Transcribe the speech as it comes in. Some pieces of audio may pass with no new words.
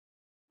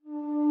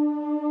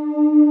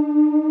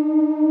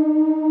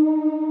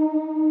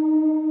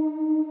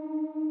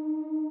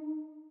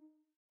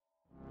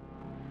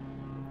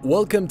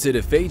Welcome to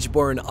the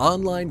Phageborn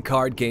online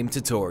card game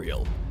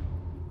tutorial,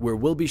 where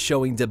we'll be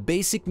showing the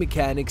basic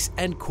mechanics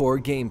and core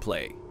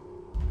gameplay.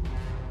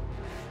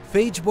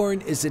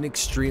 Phageborn is an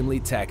extremely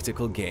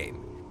tactical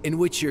game, in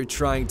which you're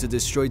trying to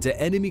destroy the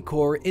enemy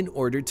core in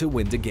order to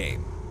win the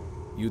game.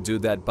 You do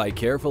that by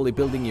carefully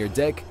building your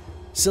deck,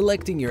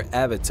 selecting your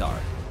avatar,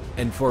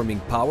 and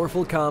forming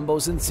powerful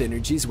combos and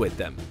synergies with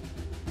them.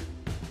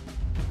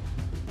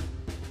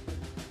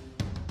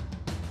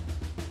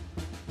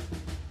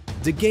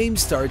 The game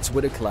starts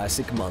with a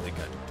classic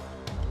mulligan.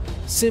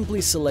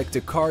 Simply select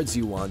the cards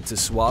you want to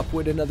swap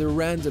with another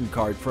random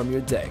card from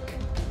your deck.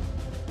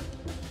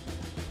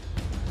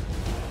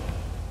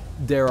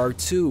 There are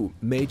two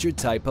major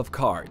types of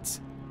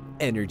cards: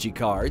 energy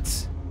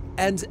cards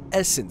and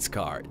essence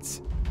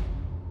cards.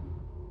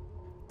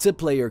 To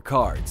play your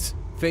cards,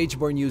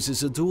 Phageborn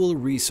uses a dual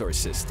resource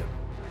system,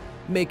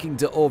 making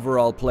the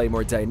overall play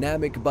more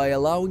dynamic by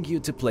allowing you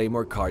to play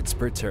more cards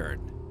per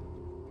turn.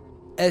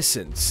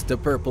 Essence, the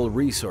purple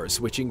resource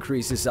which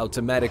increases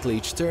automatically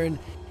each turn,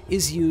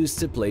 is used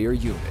to play your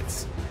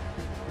units.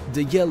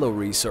 The yellow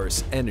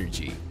resource,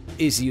 energy,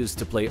 is used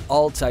to play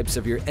all types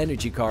of your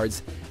energy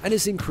cards and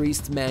is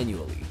increased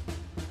manually.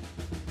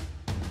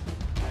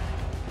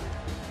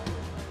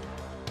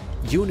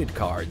 Unit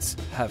cards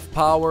have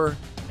power,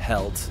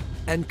 health,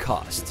 and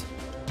cost.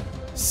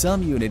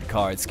 Some unit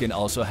cards can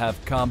also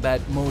have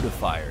combat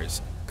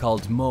modifiers,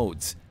 called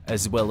modes,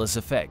 as well as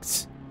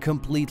effects,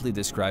 completely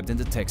described in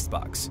the text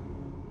box.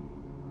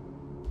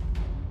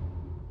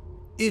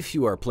 If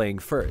you are playing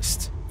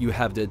first, you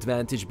have the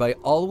advantage by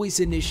always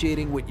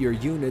initiating with your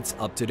units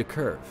up to the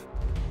curve,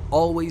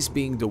 always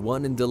being the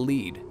one in the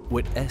lead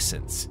with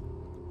essence.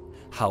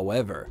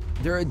 However,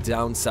 there are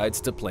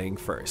downsides to playing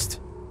first.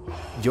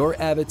 Your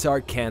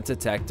avatar can't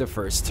attack the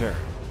first turn.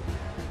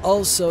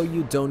 Also,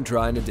 you don't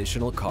draw an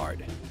additional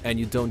card, and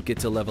you don't get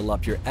to level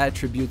up your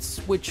attributes,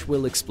 which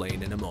we'll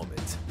explain in a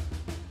moment.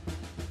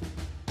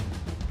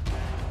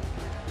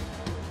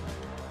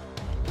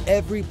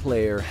 Every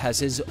player has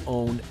his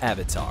own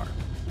avatar.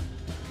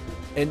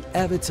 An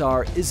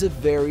avatar is a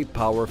very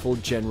powerful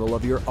general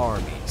of your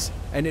armies,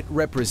 and it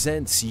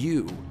represents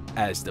you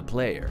as the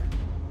player.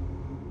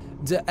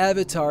 The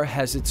avatar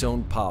has its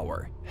own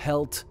power,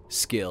 health,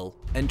 skill,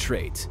 and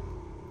trait,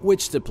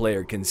 which the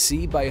player can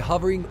see by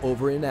hovering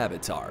over an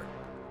avatar.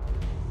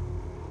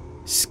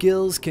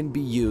 Skills can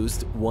be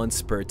used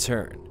once per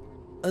turn,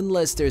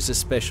 unless there's a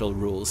special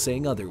rule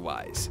saying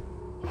otherwise.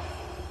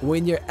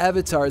 When your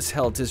avatar's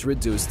health is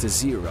reduced to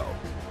 0,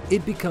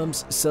 it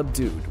becomes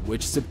subdued,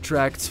 which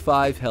subtracts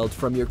 5 health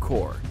from your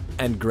core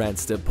and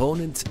grants the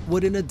opponent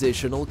with an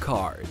additional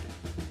card.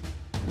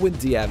 When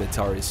the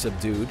avatar is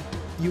subdued,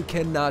 you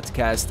cannot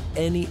cast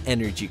any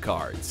energy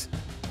cards.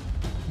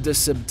 The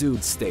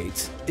subdued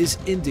state is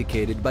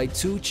indicated by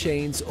 2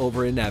 chains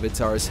over an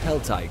avatar's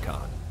health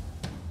icon.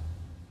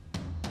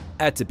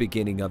 At the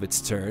beginning of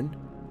its turn,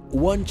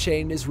 1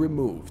 chain is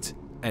removed,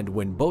 and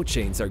when both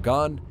chains are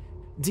gone,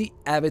 the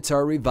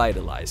avatar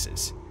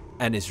revitalizes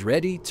and is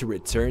ready to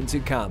return to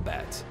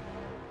combat.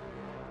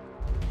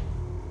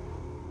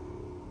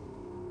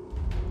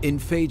 In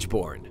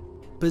Phageborn,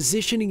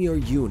 positioning your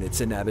units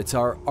and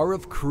avatar are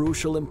of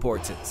crucial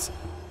importance.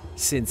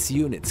 Since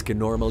units can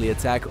normally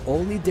attack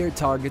only their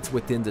targets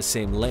within the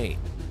same lane,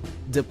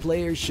 the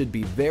player should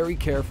be very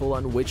careful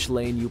on which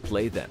lane you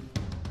play them.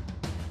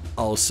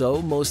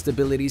 Also, most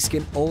abilities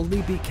can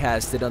only be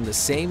casted on the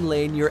same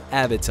lane your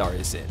avatar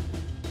is in.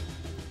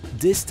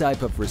 This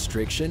type of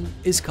restriction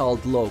is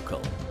called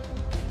local,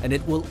 and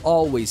it will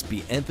always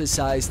be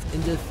emphasized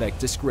in the effect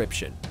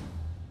description.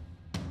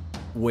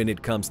 When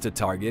it comes to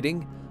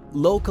targeting,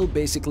 local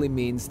basically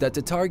means that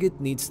the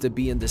target needs to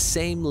be in the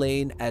same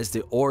lane as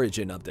the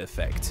origin of the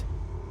effect.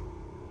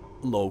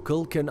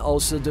 Local can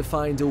also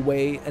define the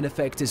way an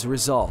effect is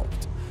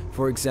resolved.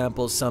 For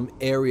example, some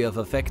area of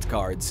effect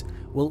cards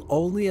will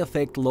only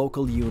affect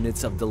local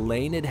units of the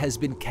lane it has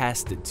been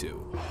casted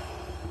to.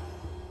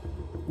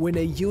 When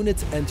a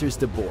unit enters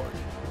the board,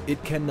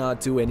 it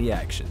cannot do any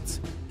actions,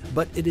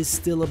 but it is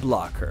still a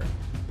blocker.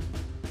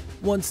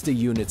 Once the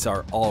units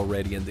are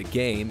already in the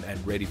game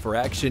and ready for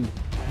action,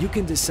 you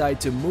can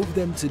decide to move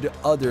them to the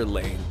other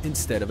lane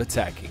instead of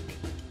attacking.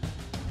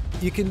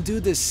 You can do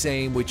the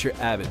same with your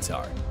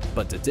avatar,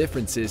 but the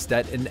difference is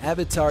that an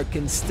avatar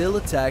can still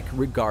attack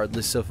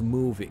regardless of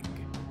moving.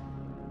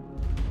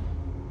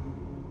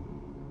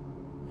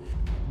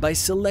 By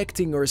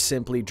selecting or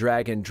simply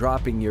drag and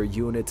dropping your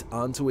unit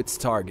onto its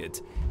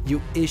target,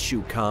 you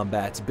issue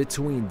combat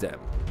between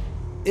them.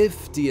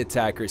 If the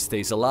attacker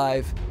stays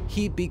alive,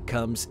 he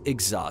becomes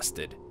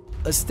exhausted,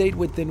 a state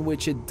within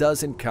which it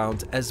doesn't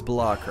count as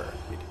blocker.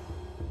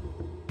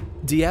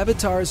 The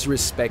avatars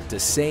respect the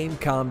same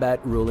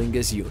combat ruling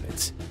as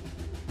units.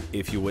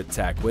 If you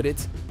attack with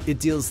it, it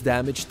deals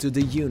damage to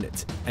the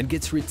unit and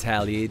gets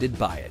retaliated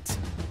by it.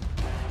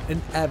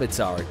 An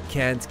avatar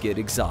can't get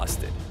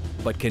exhausted,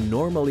 but can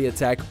normally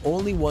attack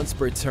only once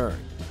per turn.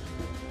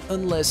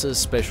 Unless a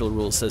special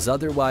rule says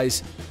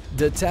otherwise,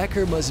 the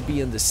attacker must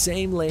be in the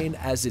same lane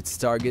as its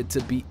target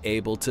to be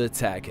able to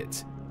attack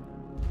it.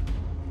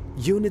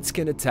 Units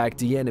can attack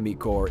the enemy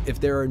core if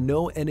there are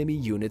no enemy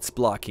units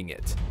blocking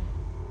it.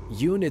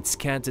 Units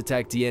can't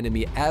attack the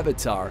enemy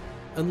avatar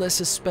unless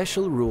a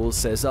special rule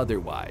says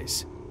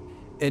otherwise.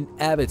 An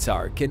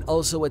avatar can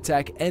also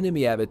attack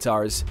enemy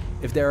avatars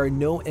if there are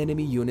no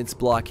enemy units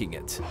blocking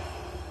it.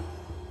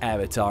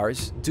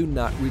 Avatars do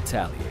not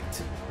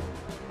retaliate.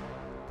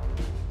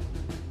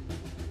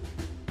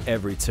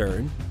 Every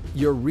turn,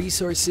 your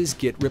resources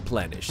get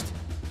replenished.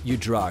 You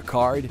draw a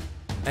card,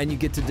 and you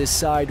get to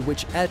decide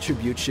which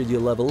attribute should you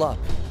level up.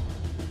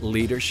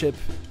 Leadership,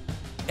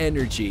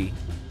 energy,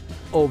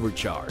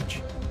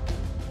 overcharge.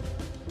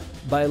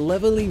 By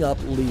leveling up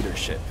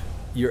leadership,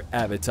 your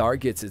avatar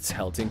gets its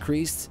health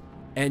increased,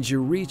 and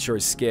you reach or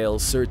scale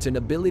certain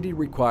ability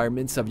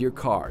requirements of your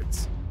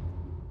cards.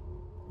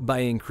 By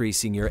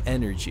increasing your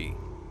energy,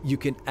 you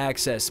can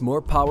access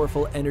more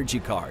powerful energy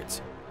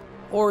cards,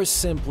 or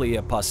simply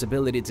a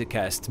possibility to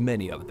cast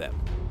many of them.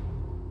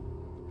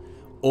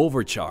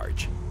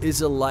 Overcharge is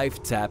a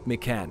life tap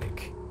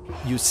mechanic.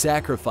 You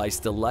sacrifice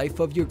the life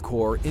of your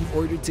core in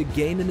order to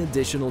gain an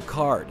additional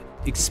card,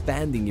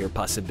 expanding your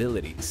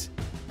possibilities.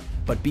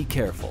 But be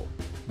careful,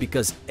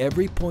 because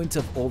every point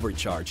of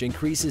overcharge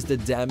increases the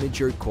damage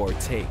your core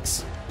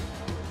takes.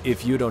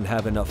 If you don't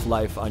have enough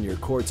life on your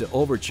core to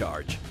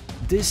overcharge,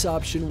 this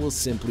option will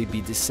simply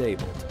be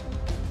disabled.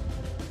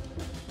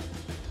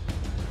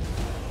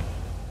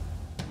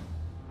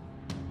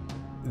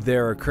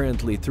 There are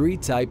currently 3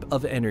 types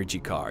of energy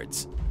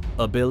cards: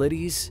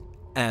 abilities,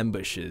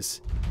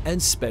 ambushes,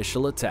 and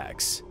special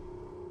attacks.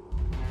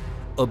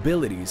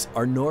 Abilities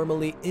are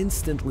normally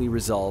instantly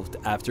resolved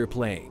after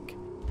playing.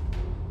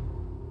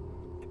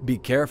 Be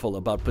careful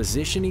about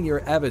positioning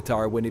your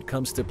avatar when it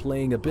comes to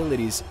playing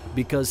abilities,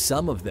 because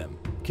some of them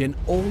can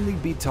only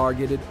be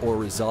targeted or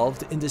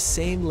resolved in the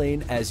same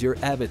lane as your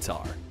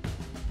avatar.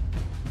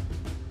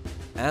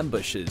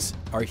 Ambushes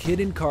are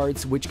hidden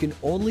cards which can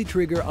only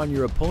trigger on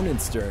your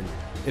opponent's turn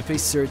if a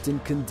certain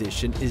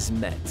condition is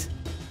met.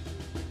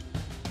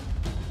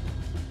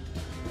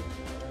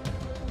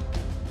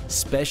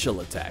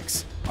 Special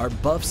attacks are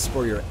buffs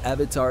for your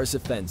avatar's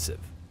offensive.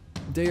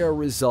 They are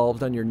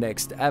resolved on your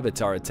next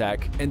avatar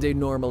attack, and they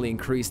normally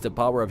increase the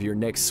power of your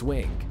next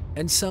swing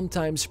and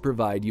sometimes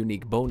provide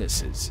unique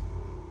bonuses.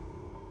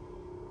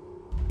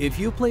 If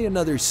you play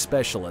another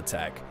special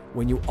attack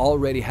when you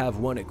already have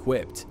one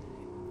equipped,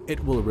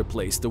 it will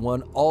replace the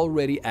one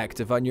already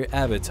active on your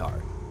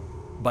avatar.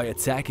 By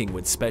attacking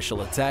with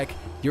special attack,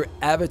 your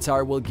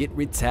avatar will get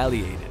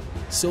retaliated,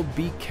 so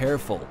be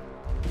careful.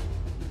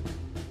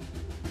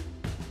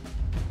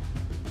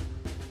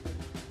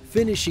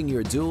 Finishing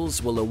your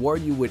duels will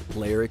award you with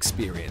player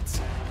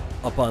experience.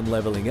 Upon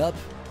leveling up,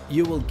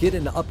 you will get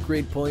an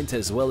upgrade point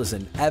as well as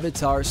an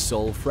avatar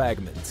soul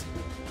fragment.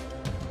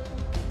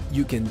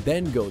 You can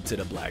then go to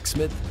the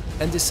blacksmith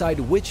and decide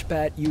which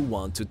path you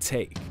want to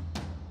take.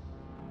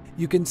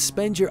 You can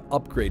spend your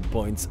upgrade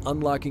points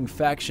unlocking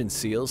faction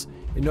seals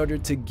in order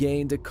to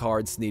gain the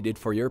cards needed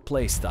for your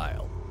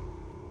playstyle.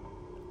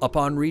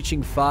 Upon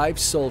reaching 5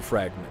 soul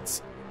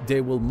fragments, they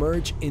will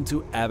merge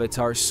into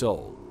Avatar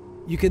Soul.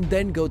 You can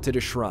then go to the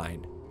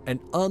shrine and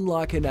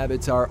unlock an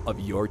avatar of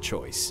your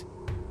choice.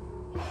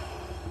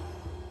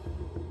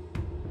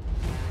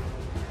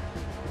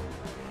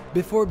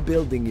 Before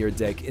building your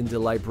deck in the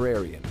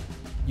Librarian,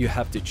 you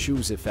have to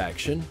choose a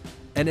faction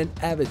and an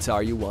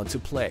avatar you want to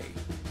play.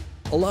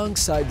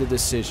 Alongside the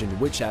decision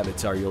which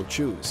avatar you'll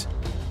choose,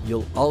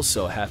 you'll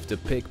also have to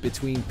pick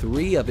between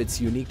 3 of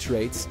its unique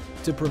traits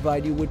to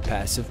provide you with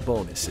passive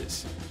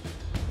bonuses.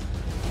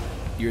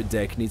 Your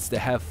deck needs to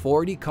have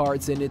 40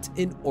 cards in it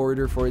in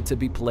order for it to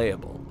be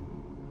playable.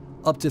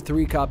 Up to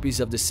 3 copies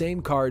of the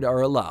same card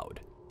are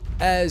allowed.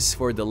 As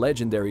for the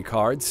legendary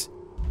cards,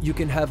 you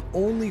can have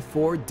only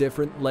 4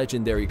 different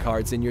legendary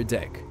cards in your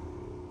deck.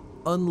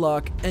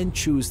 Unlock and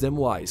choose them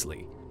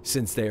wisely,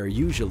 since they are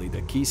usually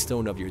the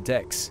keystone of your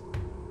decks.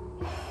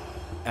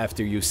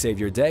 After you save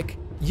your deck,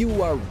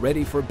 you are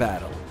ready for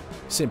battle.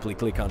 Simply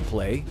click on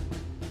play,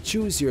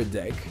 choose your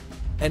deck,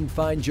 and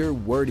find your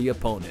worthy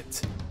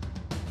opponent.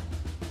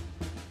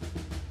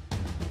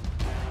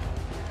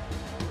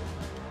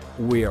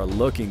 We are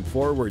looking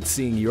forward to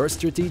seeing your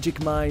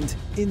strategic mind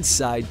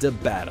inside the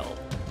battle.